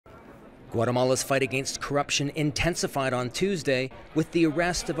Guatemala's fight against corruption intensified on Tuesday with the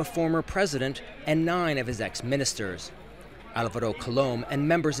arrest of a former president and 9 of his ex-ministers. Alvaro Colom and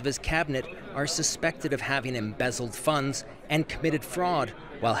members of his cabinet are suspected of having embezzled funds and committed fraud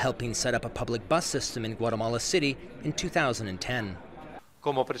while helping set up a public bus system in Guatemala City in 2010.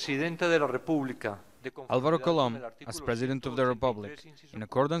 Como presidente de la República, Alvaro Colom, as President of the Republic, in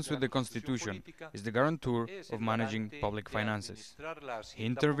accordance with the Constitution, is the guarantor of managing public finances. He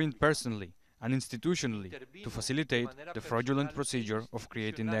intervened personally and institutionally to facilitate the fraudulent procedure of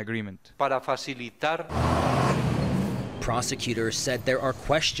creating the agreement. Para facilitar. Prosecutors said there are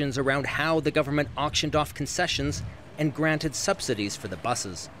questions around how the government auctioned off concessions and granted subsidies for the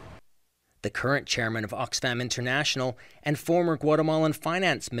buses. The current chairman of Oxfam International and former Guatemalan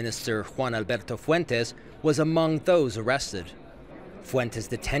Finance Minister Juan Alberto Fuentes was among those arrested. Fuentes'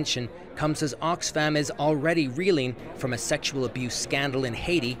 detention comes as Oxfam is already reeling from a sexual abuse scandal in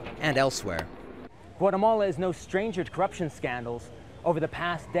Haiti and elsewhere. Guatemala is no stranger to corruption scandals. Over the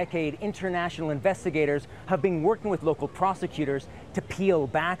past decade, international investigators have been working with local prosecutors to peel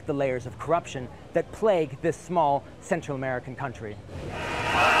back the layers of corruption that plague this small Central American country.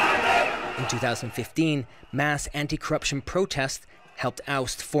 In 2015, mass anti-corruption protests helped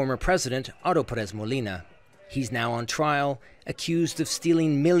oust former President Otto Pérez Molina. He's now on trial, accused of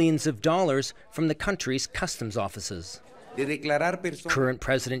stealing millions of dollars from the country's customs offices. Current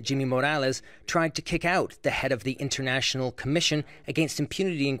President Jimmy Morales tried to kick out the head of the International Commission Against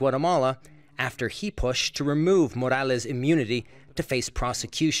Impunity in Guatemala after he pushed to remove Morales' immunity to face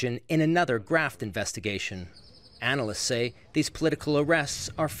prosecution in another graft investigation. Analysts say these political arrests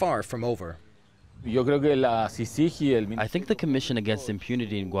are far from over. I think the Commission Against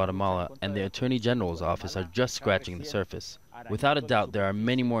Impunity in Guatemala and the Attorney General's office are just scratching the surface. Without a doubt, there are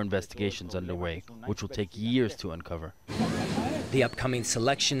many more investigations underway, which will take years to uncover. The upcoming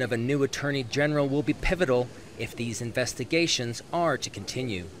selection of a new Attorney General will be pivotal if these investigations are to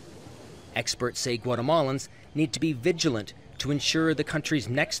continue. Experts say Guatemalans need to be vigilant to ensure the country's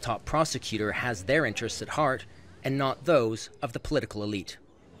next top prosecutor has their interests at heart and not those of the political elite.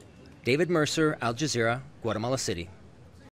 David Mercer, Al Jazeera, Guatemala City.